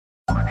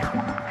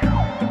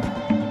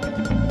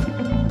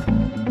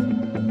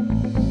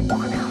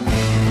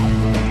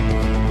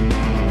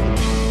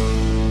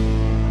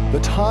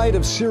tide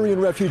of Syrian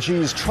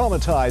refugees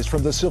traumatized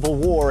from the civil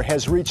war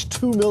has reached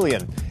 2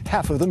 million,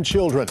 half of them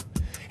children.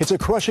 It's a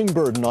crushing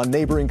burden on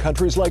neighboring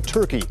countries like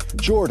Turkey,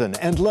 Jordan,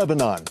 and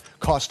Lebanon,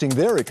 costing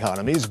their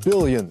economies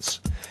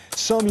billions.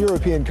 Some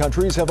European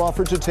countries have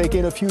offered to take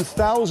in a few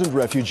thousand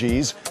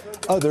refugees.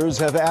 Others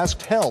have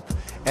asked help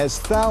as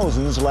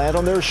thousands land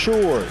on their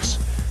shores.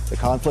 The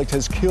conflict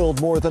has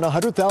killed more than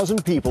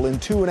 100,000 people in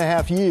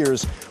 2.5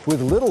 years,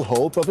 with little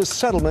hope of a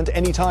settlement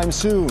anytime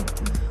soon.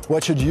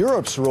 What should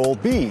Europe's role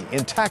be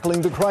in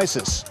tackling the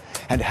crisis?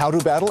 And how to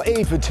battle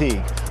aid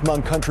fatigue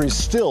among countries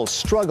still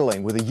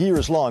struggling with a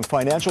years-long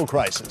financial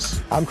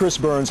crisis. I'm Chris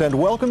Burns, and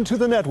welcome to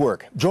the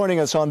network. Joining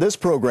us on this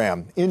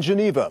program, in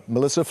Geneva,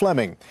 Melissa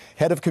Fleming,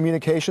 Head of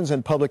Communications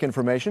and Public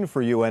Information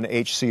for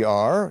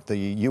UNHCR, the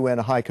UN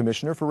High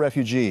Commissioner for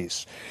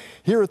Refugees.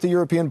 Here at the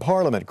European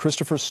Parliament,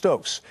 Christopher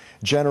Stokes,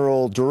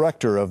 General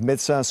Director of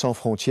Médecins Sans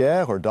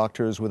Frontières, or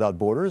Doctors Without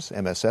Borders,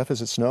 MSF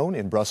as it's known,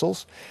 in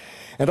Brussels.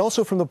 And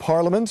also from the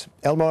Parliament,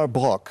 Elmar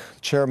Brok,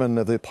 Chairman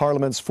of the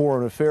Parliament's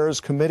Foreign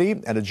Affairs Committee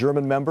and a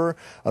German member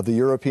of the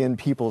European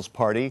People's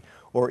Party,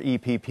 or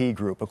EPP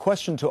Group. A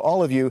question to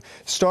all of you,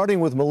 starting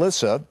with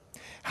Melissa.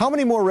 How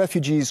many more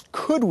refugees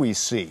could we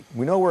see?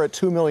 We know we're at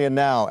 2 million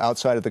now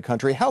outside of the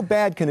country. How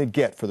bad can it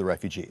get for the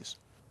refugees?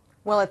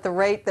 Well, at the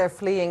rate they're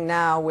fleeing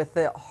now, with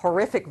the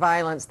horrific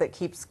violence that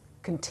keeps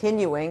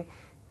continuing,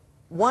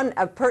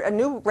 a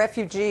new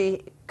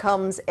refugee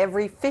comes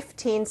every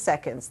 15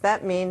 seconds.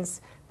 That means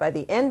by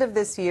the end of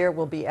this year,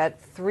 we'll be at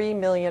 3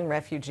 million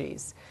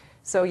refugees.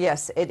 So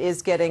yes, it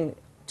is getting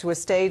to a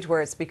stage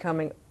where it's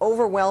becoming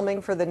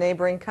overwhelming for the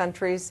neighboring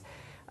countries,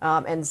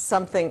 and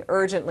something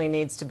urgently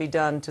needs to be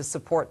done to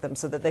support them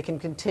so that they can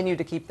continue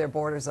to keep their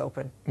borders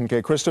open.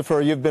 Okay, Christopher,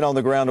 you've been on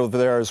the ground over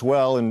there as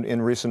well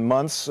in recent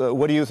months.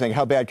 What do you think?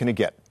 How bad can it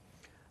get?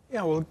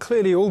 Yeah, well,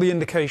 clearly all the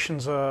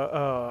indications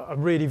are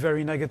really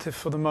very negative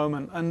for the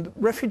moment. And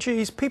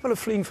refugees, people are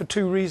fleeing for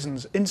two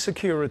reasons.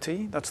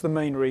 Insecurity, that's the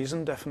main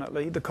reason,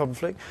 definitely, the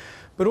conflict.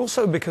 But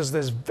also because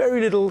there's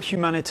very little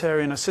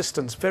humanitarian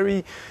assistance,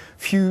 very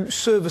few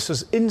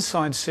services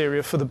inside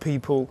Syria for the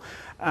people.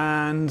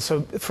 And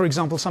so, for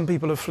example, some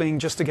people are fleeing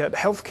just to get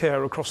health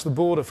care across the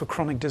border for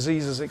chronic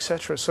diseases,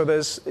 etc.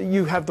 So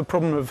you have the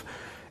problem of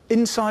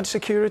inside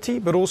security,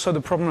 but also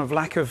the problem of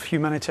lack of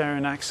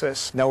humanitarian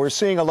access. Now, we're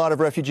seeing a lot of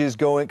refugees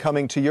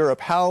coming to Europe.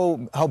 How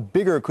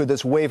bigger could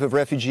this wave of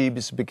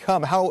refugees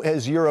become? How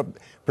is Europe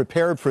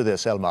prepared for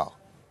this, Elmar?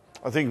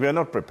 I think we are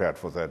not prepared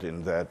for that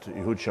in that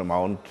huge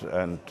amount.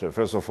 And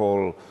first of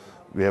all,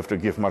 we have to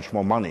give much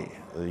more money.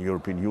 The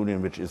European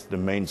Union, which is the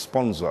main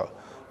sponsor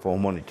for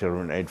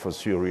humanitarian aid for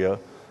Syria,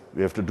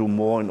 we have to do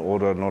more in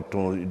order not to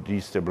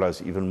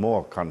destabilize even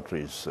more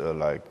countries,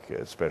 like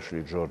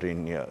especially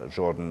Jordan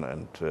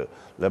and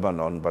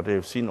Lebanon. But they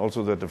have seen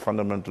also that the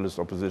fundamentalist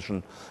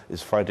opposition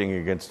is fighting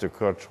against the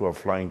Kurds who are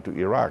flying to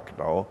Iraq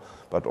now,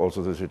 but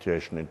also the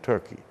situation in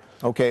Turkey.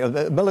 Okay,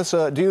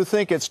 Melissa, do you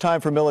think it's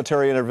time for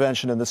military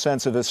intervention in the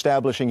sense of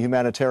establishing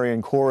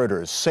humanitarian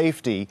corridors,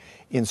 safety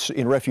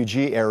in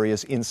refugee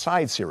areas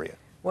inside Syria?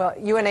 Well,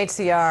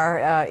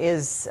 UNHCR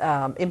is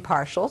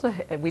impartial.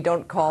 We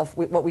don't call,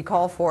 what we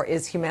call for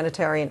is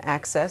humanitarian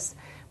access.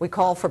 We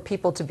call for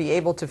people to be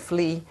able to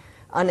flee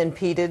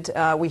unimpeded.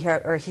 We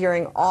are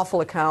hearing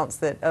awful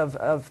accounts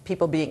of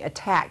people being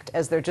attacked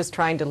as they're just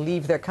trying to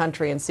leave their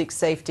country and seek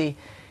safety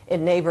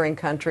in neighboring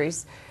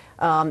countries.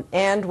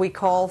 And we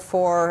call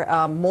for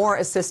more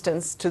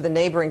assistance to the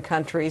neighboring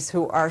countries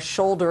who are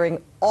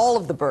shouldering all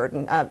of the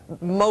burden,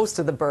 most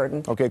of the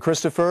burden. Okay,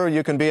 Christopher,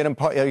 you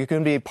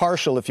can be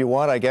partial if you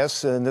want, I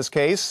guess, in this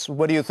case.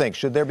 What do you think?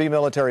 Should there be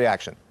military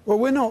action? Well,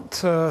 we're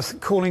not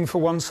calling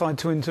for one side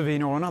to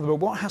intervene or another, but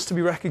what has to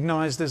be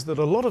recognized is that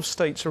a lot of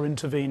states are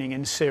intervening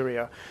in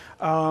Syria.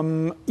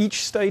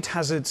 Each state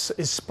is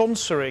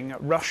sponsoring.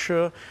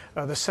 Russia,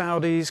 the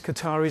Saudis,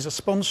 Qataris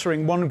are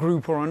sponsoring one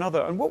group or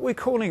another. And what we're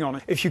calling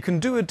on, if you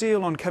can do a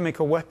deal on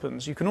chemical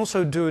weapons, you can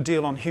also do a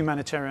deal on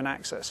humanitarian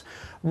access.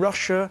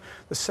 Russia,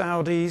 the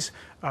Saudis,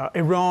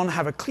 Iran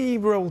have a key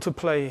role to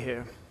play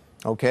here.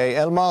 Okay,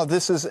 Elmar,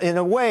 this is in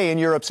a way in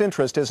Europe's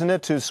interest, isn't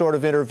it, to sort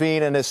of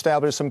intervene and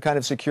establish some kind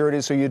of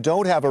security so you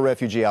don't have a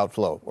refugee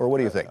outflow? Or what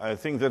do you think? I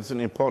think that's an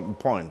important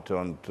point.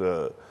 And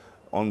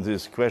on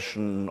this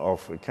question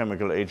of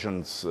chemical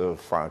agents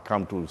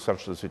come to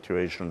such a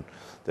situation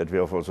that we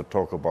have also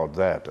talked about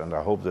that. And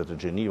I hope that the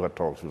Geneva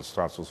talks will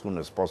start as soon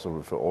as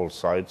possible for all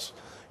sides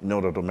in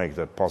order to make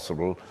that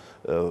possible,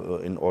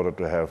 in order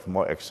to have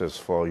more access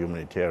for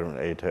humanitarian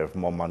aid, have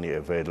more money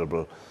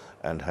available,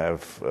 and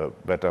have a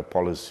better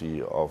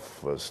policy of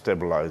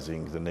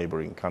stabilizing the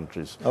neighboring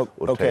countries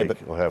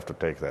who have to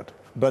take that.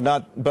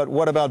 But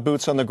what about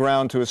boots on the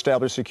ground to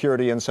establish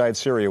security inside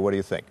Syria? What do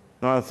you think?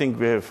 No, I think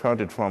we have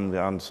heard it from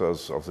the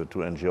answers of the two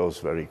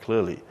NGOs very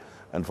clearly,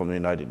 and from the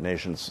United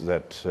Nations,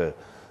 that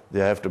they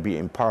have to be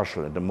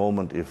impartial. At the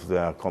moment, if they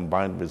are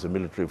combined with a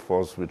military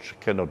force which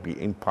cannot be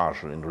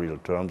impartial in real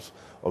terms,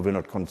 or will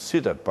not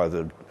considered by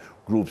the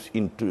groups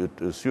into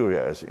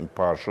Syria as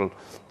impartial,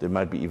 they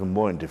might be even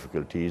more in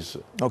difficulties.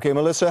 Okay,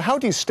 Melissa, how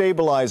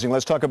destabilizing,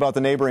 let's talk about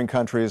the neighboring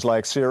countries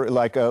like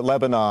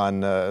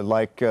Lebanon,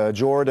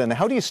 Jordan,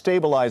 how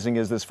destabilizing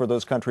is this for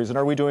those countries, and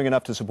are we doing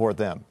enough to support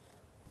them?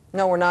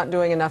 No, we're not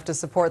doing enough to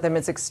support them.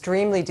 It's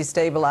extremely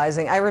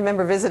destabilizing. I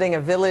remember visiting a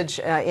village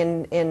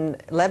in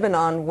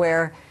Lebanon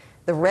where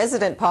the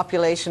resident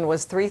population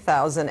was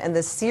 3,000 and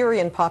the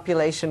Syrian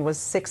population was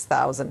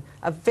 6,000.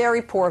 A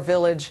very poor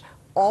village,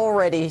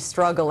 already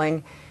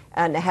struggling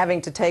and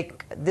having to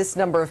take this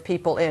number of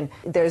people in.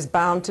 There's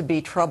bound to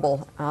be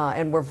trouble,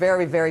 and we're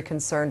very, very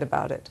concerned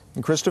about it.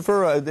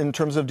 Christopher, in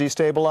terms of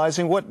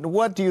destabilizing,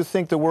 what do you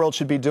think the world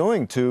should be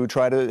doing to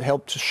try to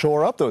help to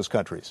shore up those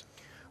countries?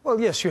 Well,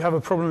 yes, you have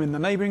a problem in the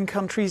neighbouring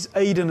countries.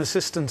 Aid and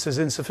assistance is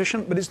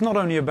insufficient, but it's not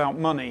only about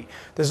money.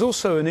 There's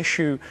also an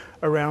issue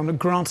around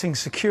granting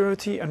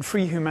security and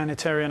free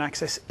humanitarian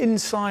access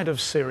inside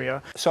of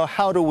Syria. So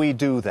how do we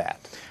do that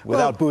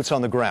without boots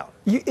on the ground?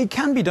 It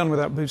can be done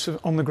without boots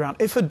on the ground.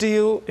 If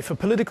a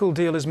political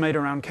deal is made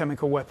around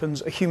chemical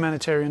weapons, a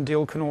humanitarian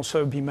deal can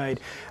also be made.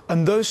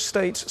 And those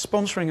states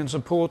sponsoring and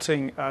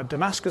supporting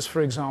Damascus,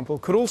 for example,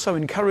 could also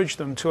encourage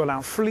them to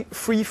allow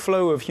free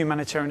flow of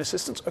humanitarian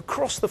assistance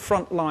across the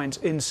front lines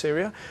in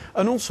Syria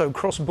and also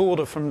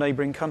cross-border from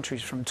neighbouring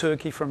countries, from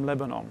Turkey, from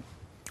Lebanon.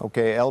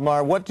 Okay,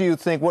 Elmar,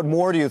 what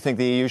more do you think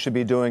the EU should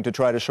be doing to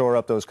try to shore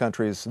up those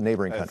countries,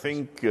 neighboring countries?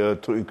 I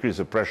think to increase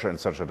the pressure in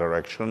such a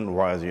direction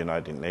via the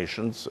United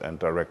Nations and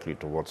directly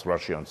towards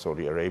Russia and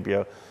Saudi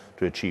Arabia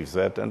to achieve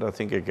that. And I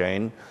think,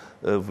 again,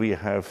 we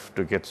have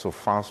to get so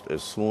fast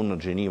as soon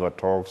Geneva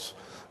talks,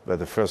 where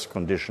the first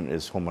condition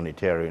is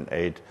humanitarian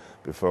aid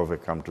before we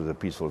come to the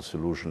peaceful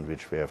solution,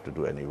 which we have to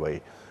do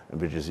anyway, and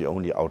which is the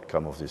only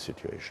outcome of this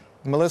situation.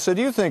 Melissa,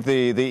 do you think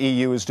the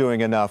EU is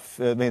doing enough?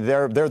 I mean,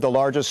 they're the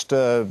largest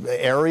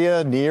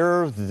area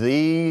near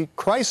the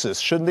crisis.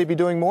 Shouldn't they be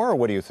doing more, or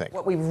what do you think?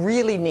 What we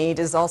really need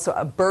is also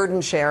a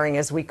burden sharing,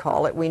 as we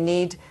call it. We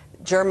need,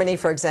 Germany,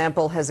 for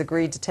example, has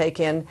agreed to take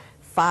in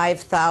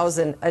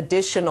 5,000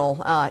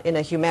 additional in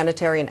a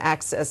humanitarian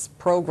access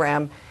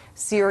program,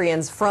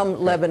 Syrians from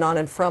Lebanon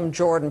and from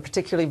Jordan,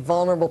 particularly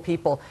vulnerable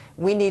people.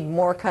 We need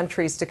more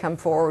countries to come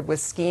forward with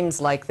schemes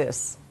like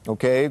this.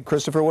 Okay,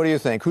 Christopher, what do you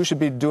think? Who should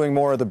be doing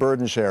more of the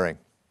burden sharing?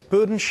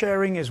 Burden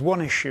sharing is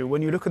one issue.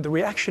 When you look at the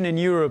reaction in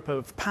Europe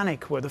of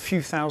panic with a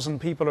few thousand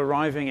people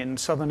arriving in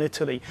southern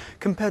Italy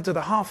compared to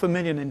the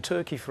 500,000 in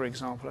Turkey, for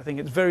example, I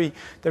think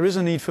there is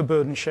a need for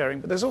burden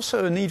sharing, but there's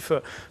also a need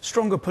for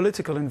stronger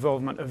political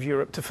involvement of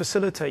Europe to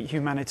facilitate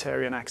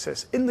humanitarian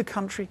access in the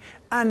country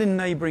and in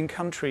neighbouring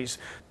countries.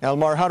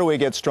 Elmar, how do we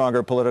get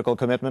stronger political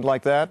commitment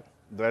like that?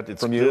 That it's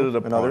from still you the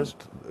and point. Others?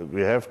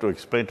 We have to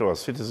explain to our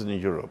citizens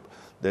in Europe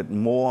that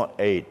more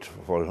aid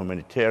for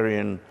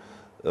humanitarian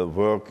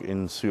work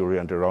in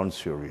Syria and around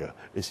Syria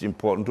is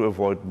important to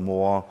avoid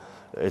more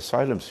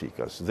asylum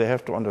seekers. They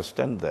have to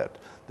understand that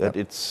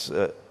it's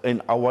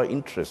in our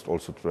interest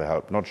also to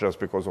help, not just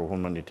because of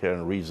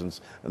humanitarian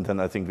reasons, and then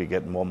I think we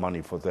get more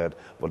money for that,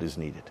 what is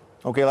needed.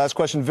 Okay, last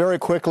question very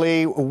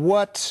quickly.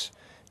 What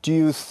do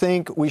you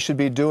think we should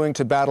be doing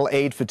to battle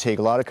aid fatigue?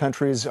 A lot of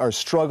countries are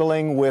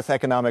struggling with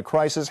economic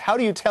crisis. How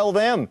do you tell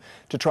them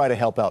to try to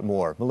help out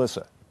more?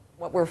 Melissa?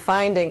 What we're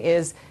finding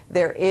is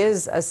there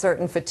is a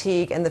certain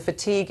fatigue, and the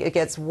fatigue, it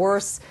gets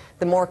worse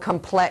the more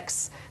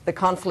complex the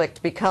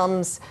conflict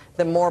becomes,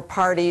 the more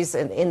parties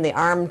in the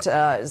armed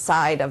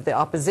side of the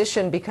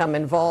opposition become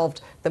involved,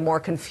 the more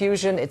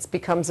confusion. It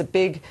becomes a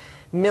big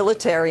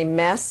military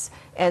mess,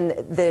 and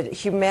the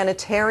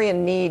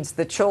humanitarian needs,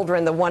 the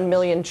children, the 1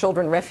 million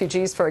children,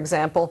 refugees, for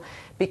example,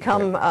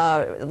 become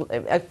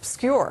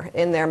obscure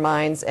in their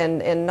minds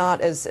and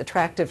not as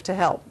attractive to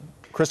help.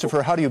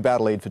 Christopher, how do you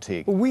battle aid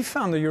fatigue? Well, we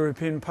found the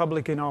European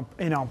public in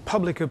our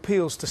public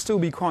appeals to still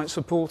be quite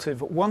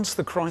supportive once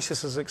the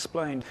crisis is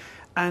explained.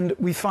 And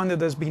we find that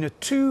there's been a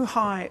too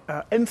high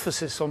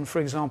emphasis on, for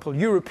example,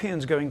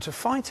 Europeans going to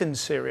fight in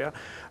Syria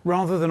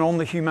rather than on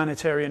the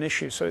humanitarian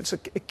issue. So it's a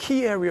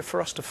key area for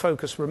us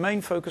to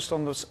remain focused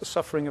on the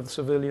suffering of the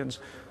civilians.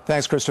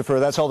 Thanks, Christopher.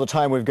 That's all the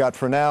time we've got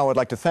for now. I'd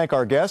like to thank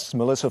our guests,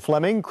 Melissa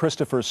Fleming,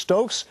 Christopher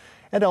Stokes,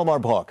 and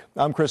Elmar Brock.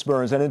 I'm Chris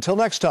Burns, and until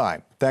next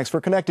time, thanks for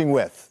connecting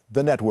with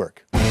The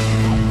Network.